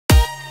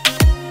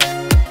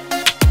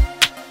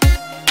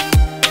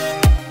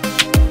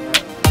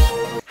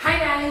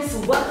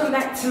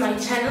to my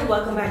channel.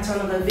 Welcome back to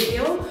another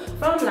video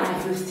from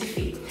Life with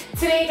Tiffy.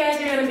 Today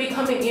guys, you're going to be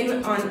coming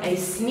in on a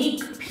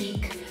sneak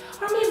peek,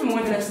 or maybe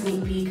more than a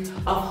sneak peek,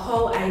 of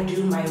how I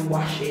do my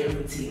wash day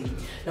routine.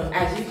 Now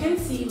as you can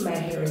see, my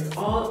hair is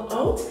all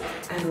out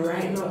and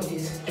right now it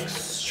is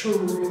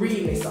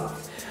extremely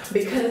soft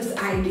because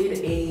I did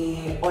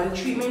a oil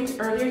treatment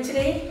earlier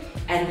today,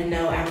 and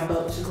now I'm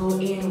about to go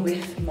in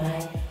with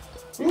my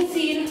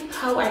routine,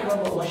 how I go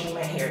about washing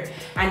my hair.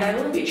 And I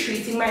will be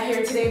treating my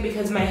hair today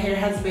because my hair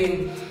has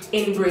been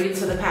in braids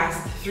for the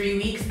past 3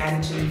 weeks,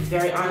 and to be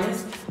very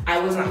honest, I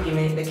was not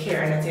giving it the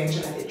care and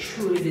attention that it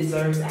truly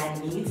deserves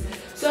and needs.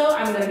 So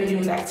I'm going to be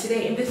doing that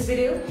today in this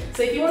video.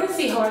 So if you want to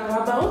see how I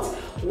go about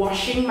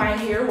washing my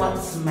hair,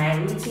 what's my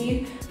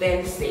routine,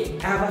 then stay.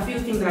 I have a few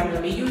things that I'm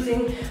going to be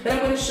using that I'm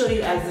going to show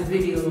you as the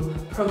video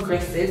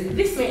progresses.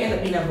 This may end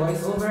up being a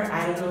voiceover,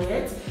 I don't know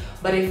yet,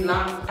 but if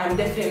not, I'm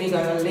definitely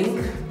going to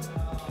link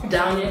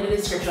down in the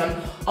description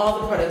all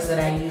the products that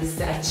I use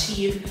to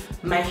achieve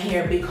my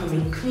hair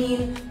becoming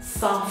clean,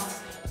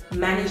 soft,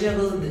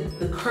 manageable,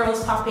 the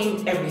curls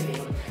popping,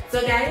 everything.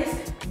 So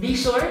guys, be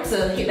sure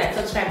to hit that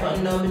subscribe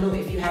button down below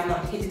if you have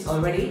not hit it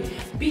already.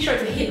 Be sure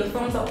to hit the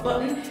thumbs up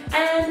button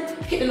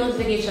and hit the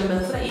notification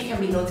bell so that you can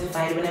be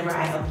notified whenever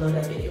I upload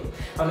a video.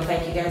 I want to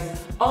thank you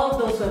guys, all of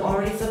those who have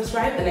already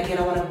subscribed, and again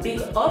I want to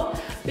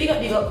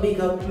big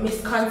up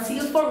Miss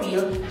Conceal for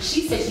Real.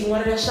 She said she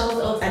wanted a shout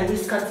out, and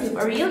Miss Conceal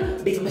for Real,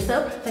 big up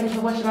yourself. Thank you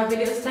for watching my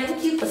videos.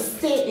 Thank you for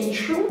staying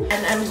true.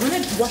 And I'm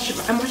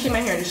washing my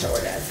hair in the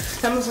shower, guys.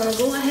 So I'm just gonna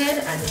go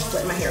ahead and just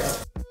wet my hair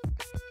up.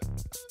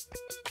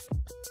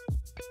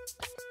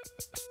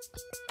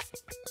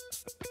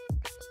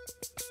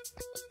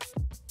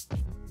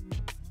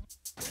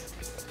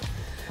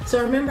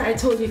 So remember I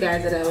told you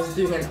guys that I was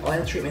doing an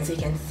oil treatment so you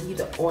can see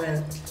the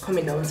oil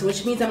coming down. So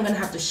which means I'm gonna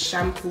have to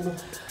shampoo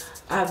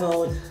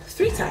about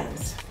 3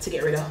 times to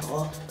get rid of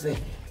all the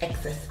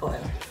excess oil.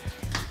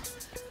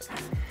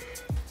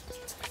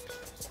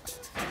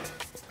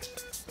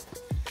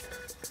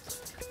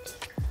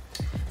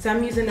 So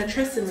I'm using a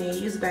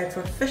Tresemee used by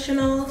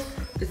professionals.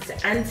 It's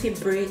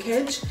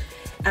anti-breakage.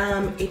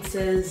 It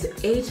says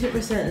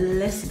 80%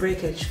 less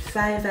breakage,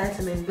 5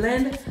 vitamin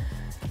blend.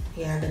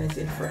 Yeah, and then it's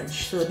in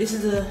French. So this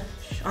is a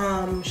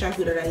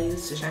shampoo that I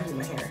use to shampoo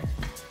my hair.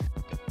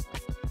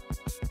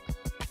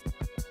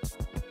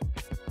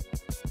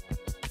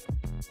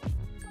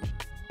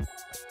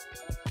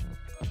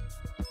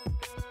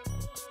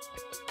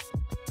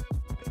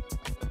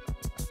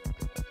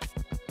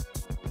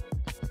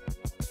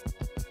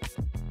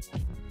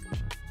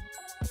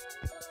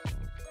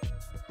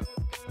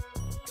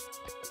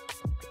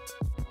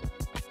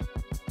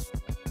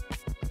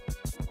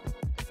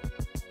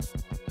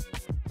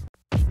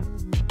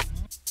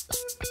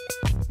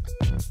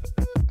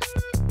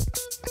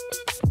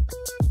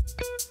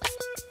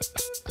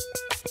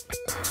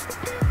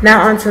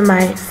 Now onto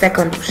my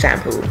second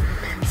shampoo.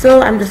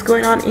 So I'm just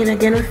going on in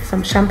again with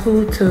some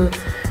shampoo to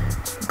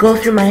go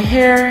through my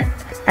hair.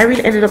 I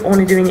really ended up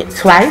only doing it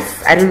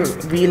twice. I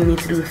didn't really need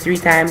to do 3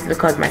 times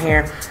because my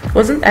hair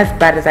wasn't as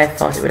bad as I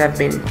thought it would have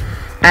been.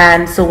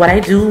 And so what I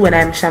do when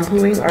I'm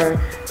shampooing or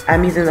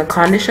I'm using a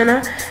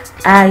conditioner,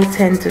 I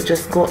tend to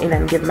just go in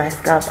and give my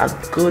scalp a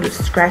good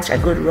scratch, a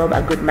good rub,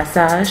 a good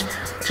massage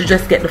to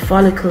just get the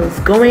follicles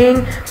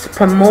going, to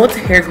promote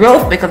hair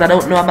growth, because I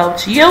don't know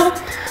about you,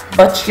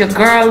 but your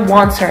girl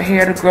wants her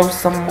hair to grow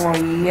some more.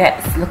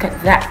 Yes, look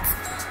at that.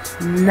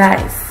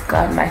 Nice.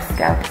 God, my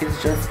scalp is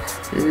just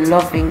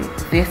loving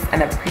this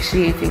and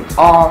appreciating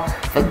all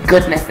the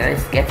goodness that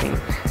it's getting.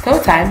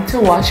 So time to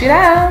wash it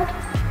out.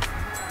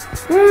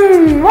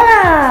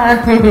 Voila!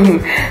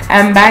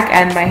 I'm back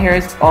and my hair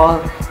is all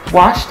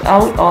washed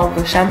out, all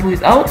the shampoo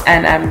is out,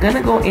 and I'm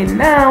gonna go in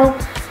now.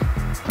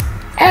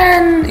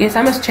 And yes,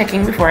 I'm just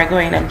checking before I go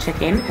in. I'm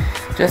checking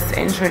just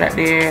to ensure that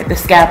the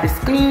scalp is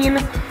clean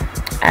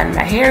and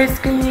my hair is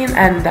clean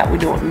and that we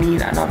don't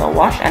need another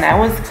wash. And I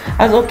was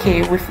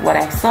okay with what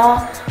I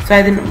saw, so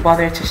I didn't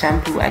bother to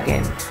shampoo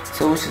again,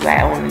 so which is why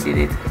I only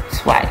did it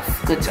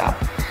twice. Good job.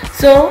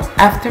 So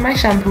after my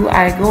shampoo,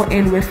 I go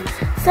in with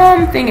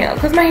something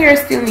else because my hair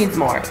still needs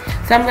more.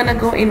 So I'm gonna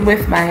go in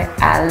with my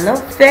Aloe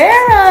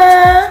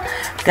Vera.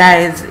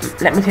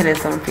 Guys, let me tell you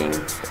something.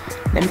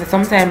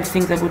 Sometimes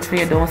things are good for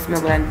you, don't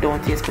smell good and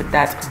don't taste good.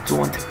 That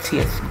don't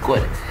taste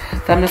good.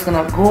 So I'm just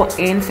gonna go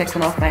in,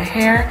 section off my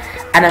hair,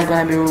 and I'm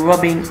gonna be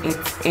rubbing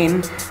it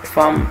in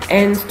from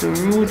ends to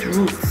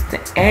roots to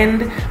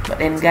end. But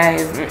then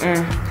guys,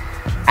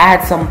 I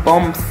had some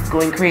bumps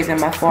going crazy on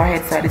my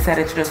forehead, so I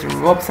decided to just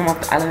rub some of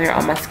the aloe vera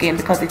on my skin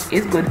because it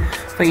is good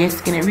for your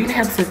skin. It really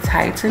helps to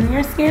tighten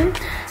your skin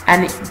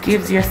and it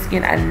gives your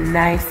skin a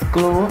nice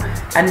glow,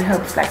 and it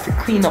helps like to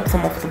clean up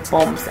some of the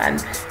bumps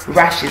and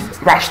rash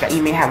that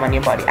you may have on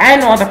your body. I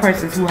know other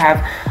persons who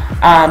have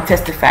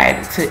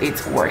testified to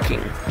it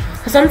working.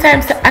 So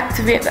sometimes to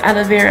activate the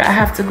aloe vera, I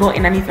have to go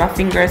in and use my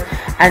fingers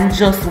and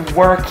just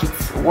work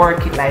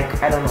it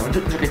like, I don't know,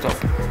 jiggle it up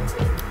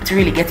to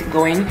really get it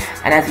going.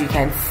 And as you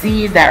can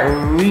see, that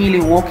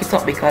really woke it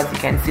up because you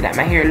can see that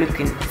my hair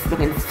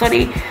looking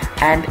steady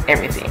and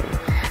everything.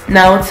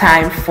 Now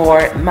time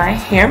for my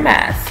hair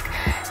mask,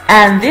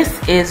 and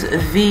this is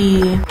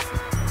the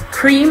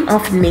Cream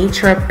of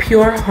Nature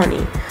Pure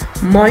Honey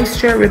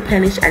Moisture,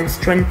 Replenish and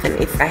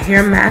Strengthen. It's a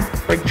hair mask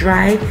for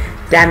dry,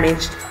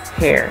 damaged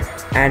hair.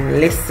 And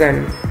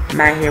listen,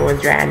 my hair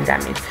was dry and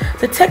damaged.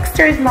 The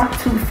texture is not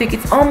too thick.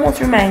 It almost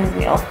reminds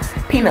me of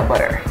peanut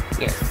butter.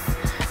 Yes.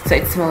 So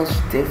it smells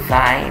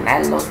divine.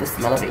 I love the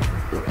smell of it.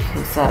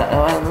 Okay,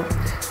 so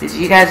did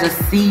you guys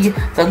just see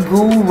the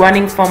goo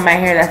running from my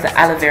hair? That's the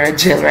aloe vera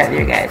gel right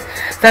there, guys.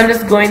 So I'm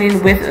just going in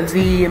with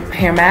the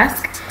hair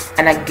mask,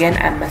 and again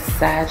I'm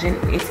massaging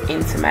it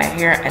into my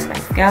hair and my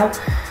scalp,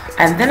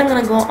 and then I'm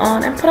gonna go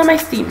on and put on my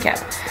steam cap,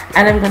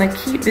 and I'm gonna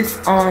keep this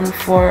on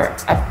for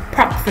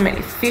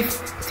approximately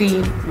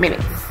 15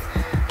 minutes.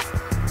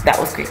 That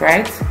was quick,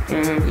 right?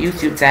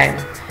 YouTube time.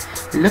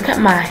 Look at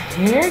my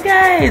hair,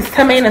 guys.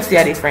 Tell me you don't see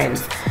a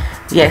difference.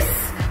 Yes.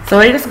 So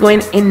we're just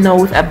going in now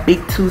with a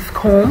big tooth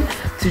comb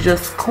to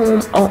just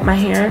comb out my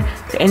hair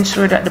to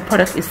ensure that the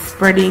product is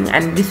spreading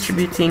and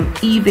distributing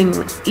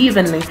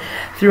evenly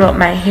throughout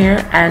my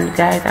hair. And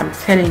guys, I'm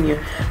telling you,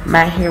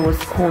 my hair was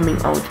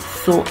combing out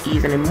so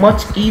easily,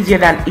 much easier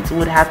than it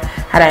would have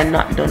had I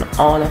not done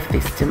all of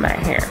this to my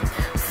hair.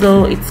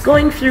 So it's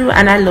going through,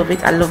 and I love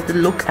it. I love the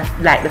look. I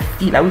like the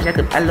feel. I wish I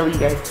could allow you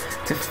guys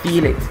to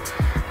feel it.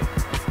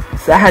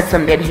 So I had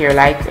some dead hair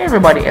like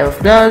everybody else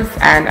does,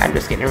 and I'm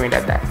just getting rid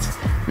of that.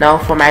 Now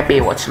for my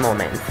Baywatch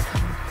moment.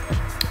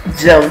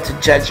 Don't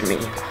judge me.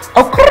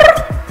 Okay.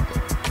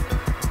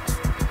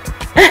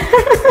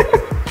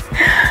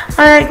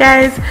 Alright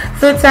guys,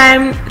 so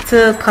time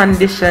to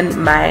condition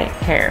my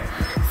hair.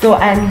 So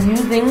I'm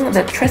using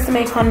the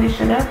Tresemee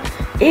Conditioner.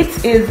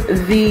 It is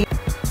the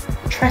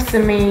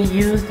Tresemee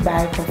used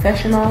by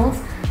professionals.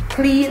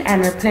 Clean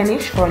and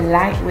replenish for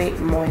lightweight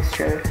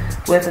moisture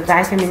with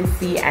vitamin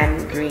C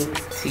and green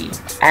tea.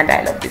 And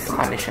I love this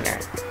conditioner.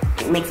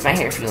 It makes my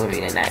hair feel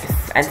really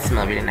nice and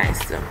smell really nice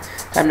too.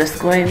 So I'm just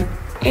going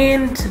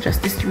in to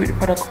just distribute the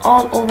product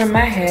all over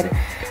my head,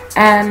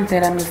 and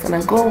then I'm just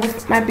gonna go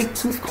with my big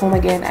tooth comb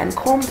again and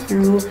comb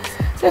through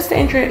just to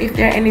ensure if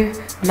there are any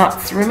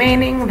knots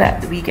remaining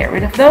that we get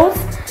rid of those.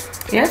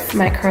 Yes,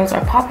 my curls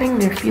are popping,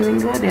 they're feeling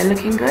good, they're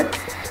looking good.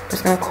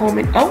 Just gonna comb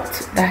it out.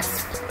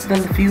 That's the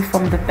view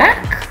from the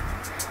back.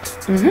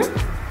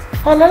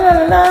 Oh la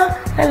la la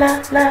la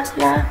la la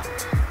la.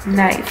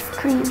 Nice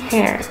clean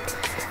hair.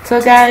 So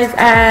guys,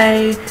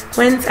 I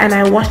went and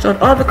I washed out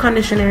all the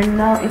conditioner.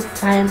 Now it's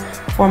time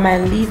for my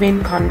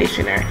leave-in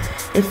conditioner.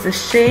 It's the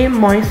Shea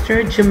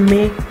Moisture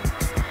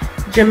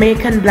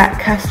Jamaican Black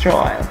Castor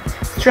Oil.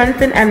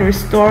 Strengthen and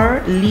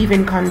restore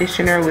leave-in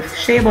conditioner with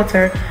shea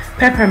butter,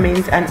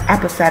 peppermint and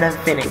apple cider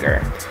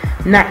vinegar.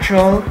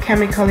 Natural,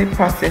 chemically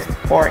processed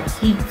or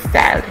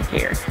heat-styled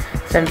hair.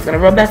 So I'm just going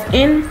to rub that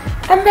in,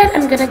 and then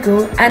I'm going to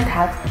go and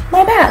have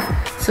my bath.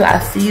 So I'll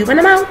see you when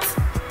I'm out.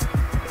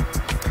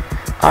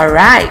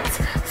 Alright,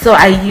 so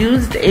I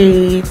used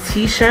a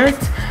t-shirt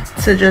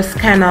to just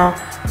kind of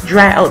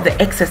dry out the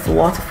excess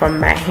water from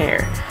my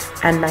hair.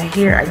 And my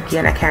hair,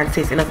 again, I can't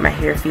say it enough, my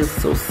hair feels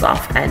so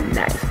soft and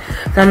nice.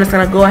 So I'm just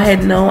going to go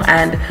ahead now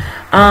and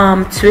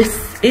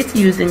twist it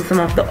using some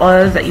of the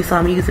oils that you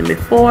saw me using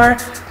before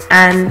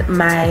and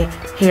my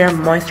hair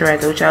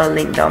moisturizer, which I'll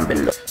link down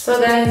below. So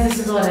guys, this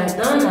is what I've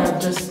done. I've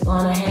just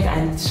gone ahead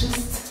and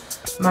twist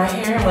my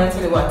hair. I'm going to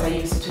tell you what I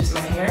used to twist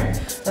my hair.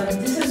 But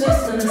this is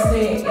just going to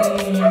stay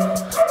in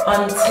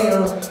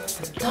until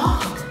the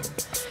dog.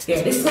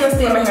 Yeah, this is going to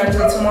stay in my hair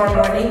until tomorrow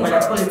morning when I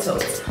pull it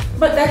out.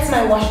 But that's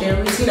my wash day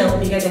routine. I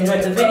hope you guys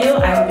enjoyed the video.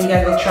 I hope you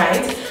guys will try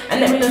it.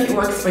 And let me know if it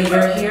works for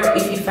your hair,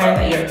 if you find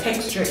that your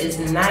texture is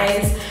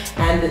nice,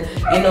 and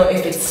you know,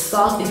 if it's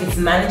soft, if it's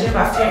manageable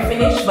after you're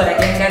finished. But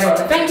again, guys, I want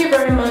to thank you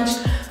very much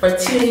for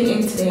tuning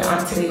in today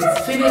on today's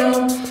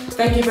video.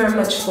 Thank you very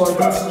much for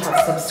those who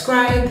have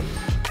subscribed.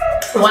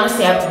 I want to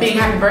say a big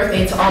happy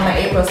birthday to all my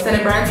April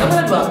celebrants. I'm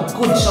going to do a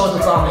good shout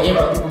out to all my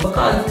April people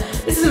because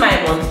this is my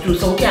month too,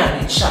 so we can't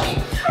be shabby.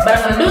 But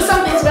I'm going to do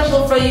something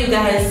special for you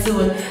guys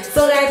soon.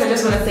 So guys, I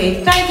just want to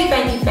say thank you,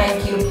 thank you,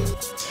 thank you.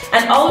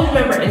 And always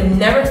remember and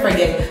never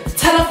forget to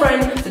tell a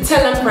friend, to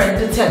tell a friend,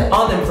 to tell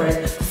all them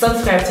friends to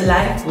subscribe to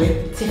Life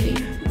with Tiffy.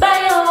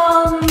 Bye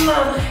y'all!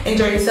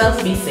 Enjoy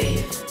yourselves, be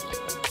safe.